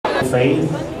faith,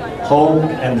 hope,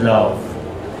 and love.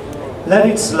 Let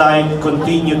its light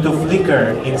continue to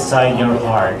flicker inside your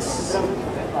hearts,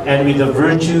 and with the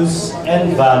virtues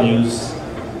and values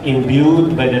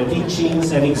imbued by the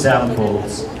teachings and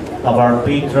examples of our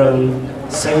patron,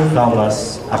 St.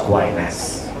 Thomas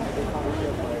Aquinas.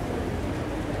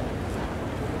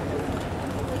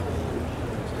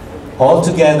 All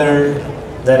together,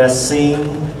 let us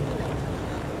sing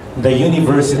the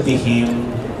university hymn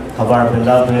of our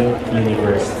beloved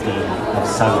University of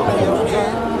San Pedro.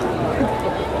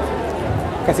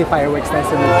 Kasi fireworks na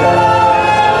sunod dyan.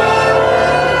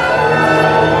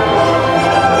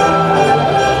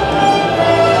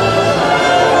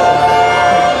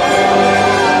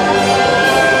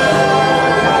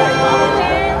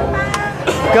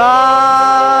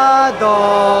 God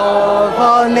of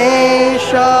all nations,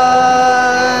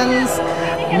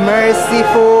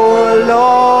 merciful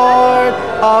Lord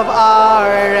of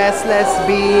our restless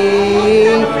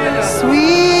being,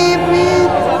 sweep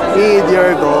with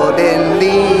your golden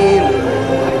lilies,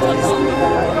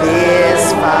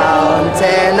 this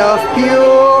fountain of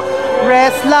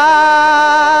purest light,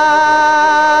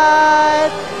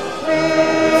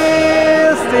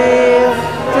 fill still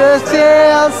the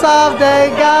sails of the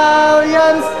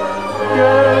galleons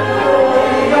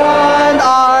beyond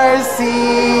our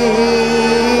seeing.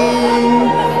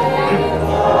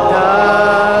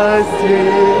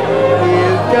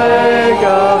 The dirk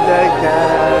of the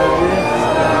galleons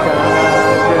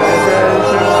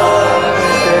gathers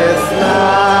this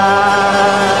night.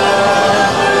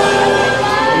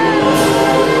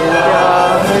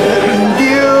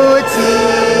 Beauty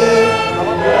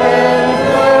and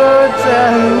fruits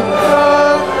and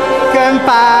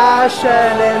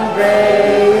compassion and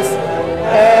grace,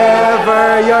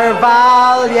 ever your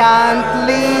valiant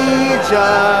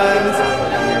legions,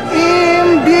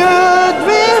 imbued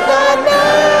with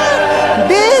honor,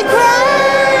 big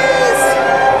grace.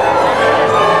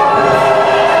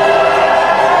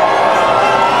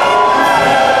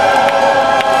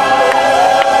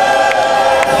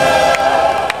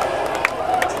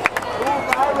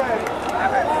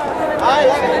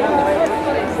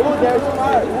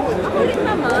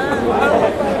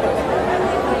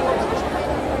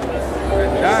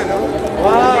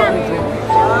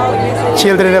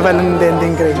 Children of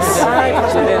Unending Grace.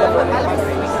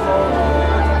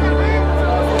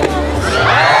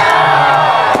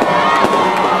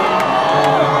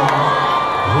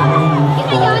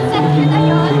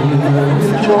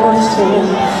 Rejoicing,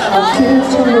 our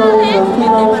kids are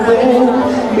overflowing,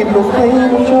 we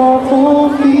proclaim a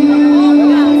joyful peace.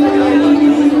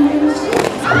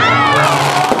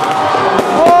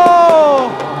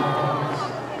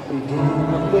 We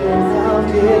give up without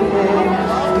giving,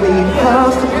 we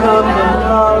pass the cup of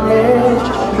knowledge,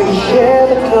 we share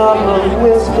the cup of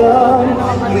wisdom,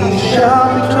 we shout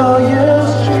victorious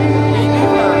cheers.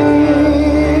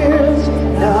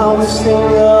 Now we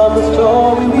sing of the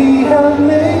story we have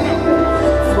made,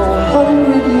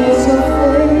 400 years of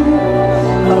faith,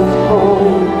 of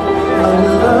hope, of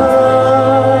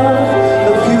love,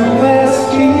 of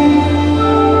UST.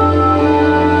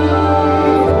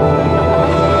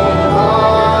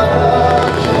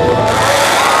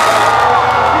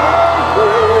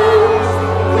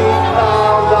 We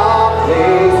found our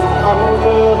place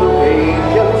under the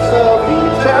radiance of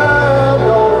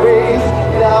eternal grace.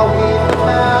 Now we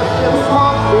imagine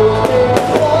small things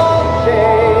for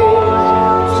change,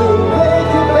 to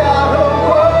make a better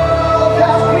world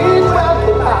as we tread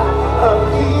the path of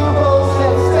heroes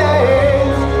and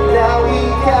saints. Now we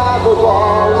gather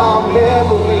all our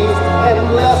memories and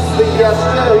bless the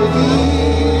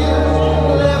yesteryears,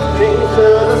 lifting to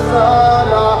the sun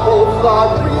our hopes, our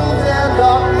dreams, and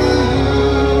our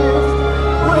fears.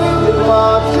 Bring the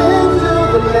march into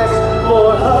the next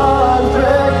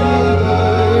 400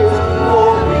 years,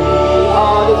 for we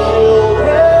are the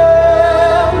children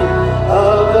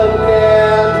of the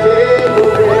Nandego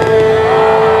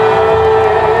race,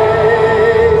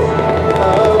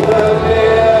 of the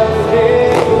Nandego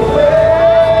race.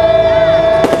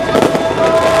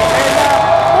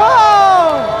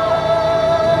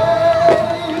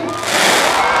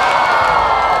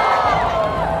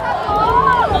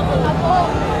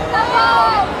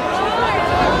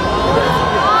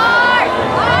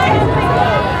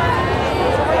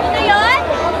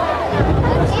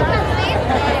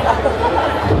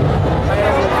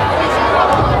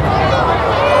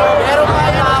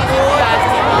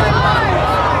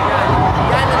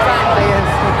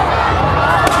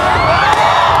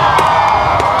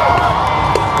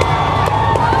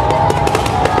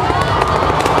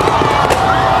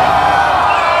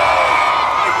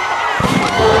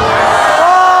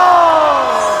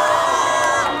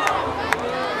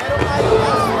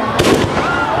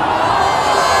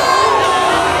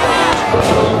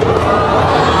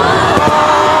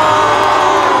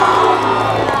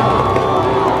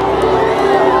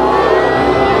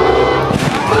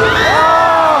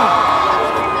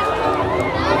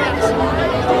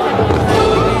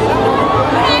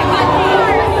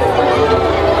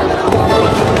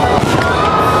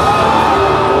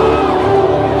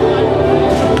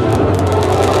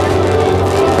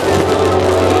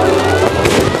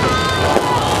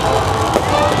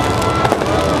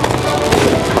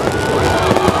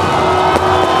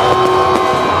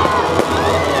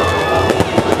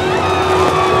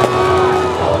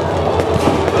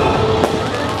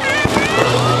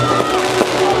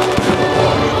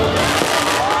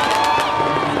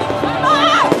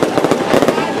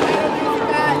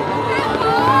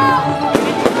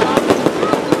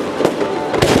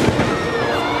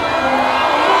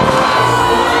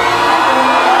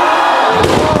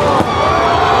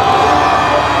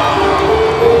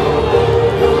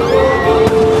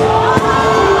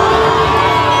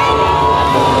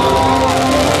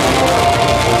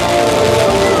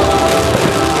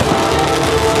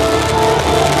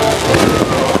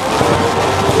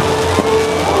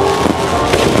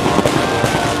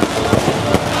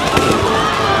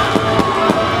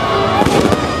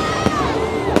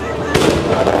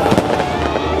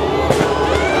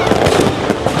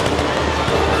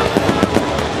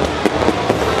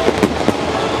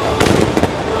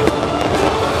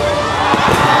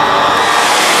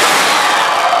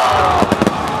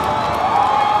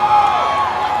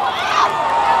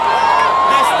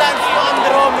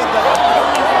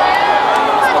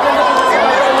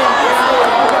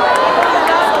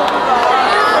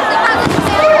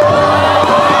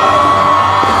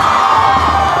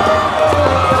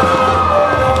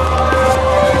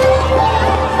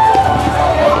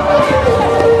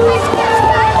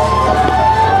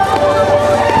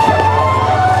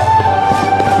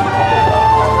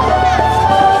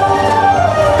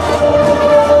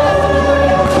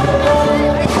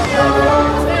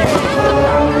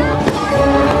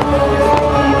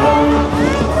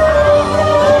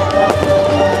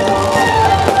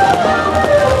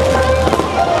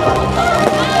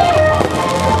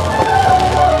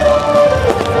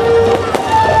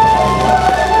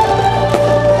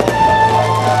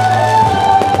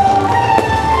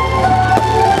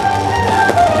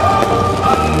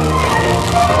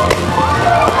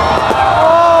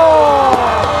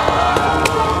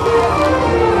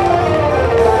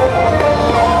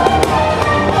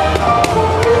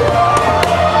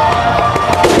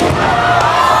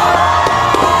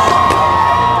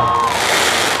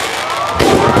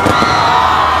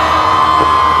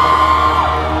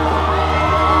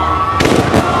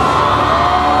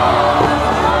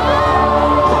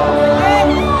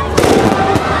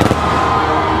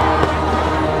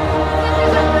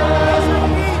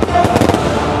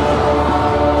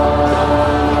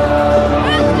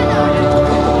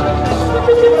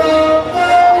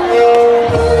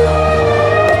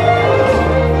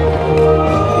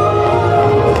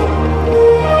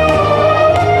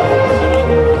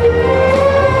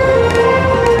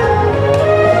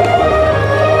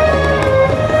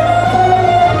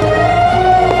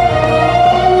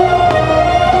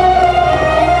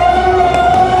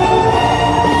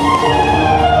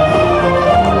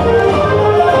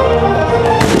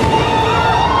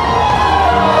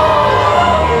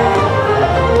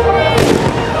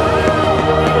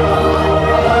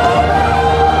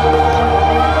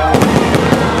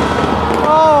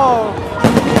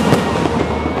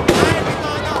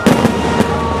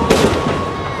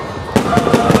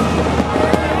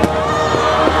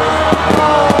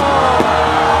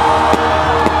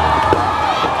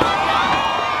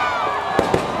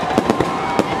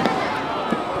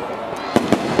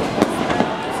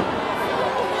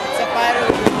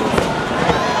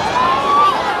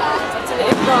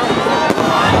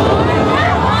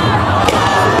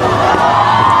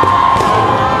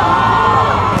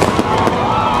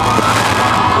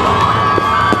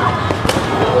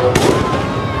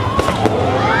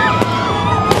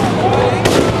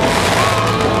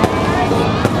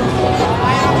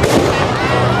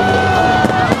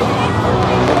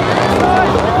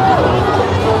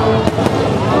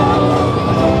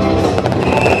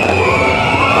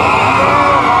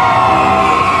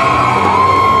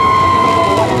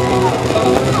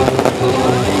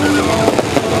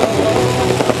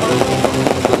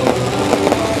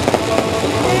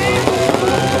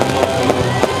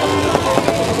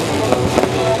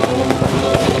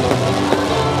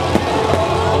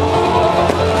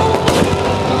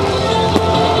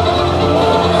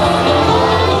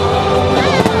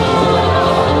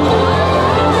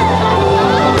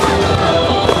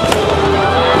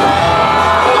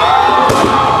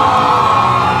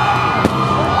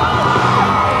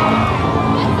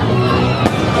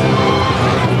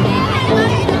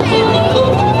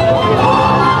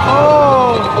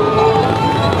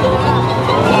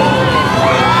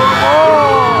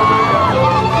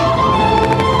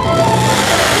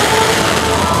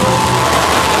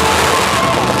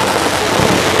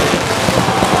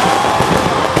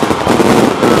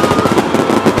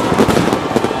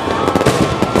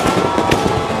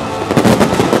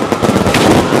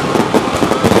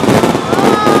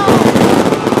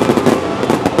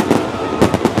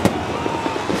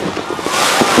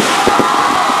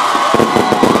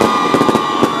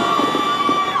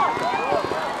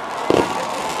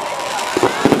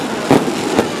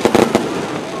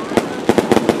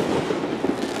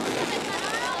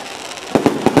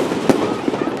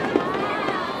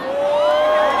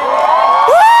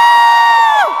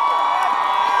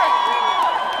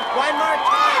 One more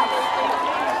time.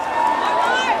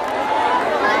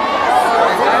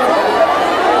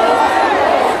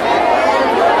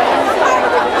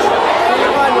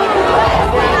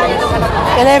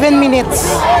 11 minutes.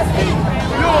 UST!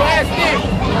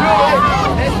 UST!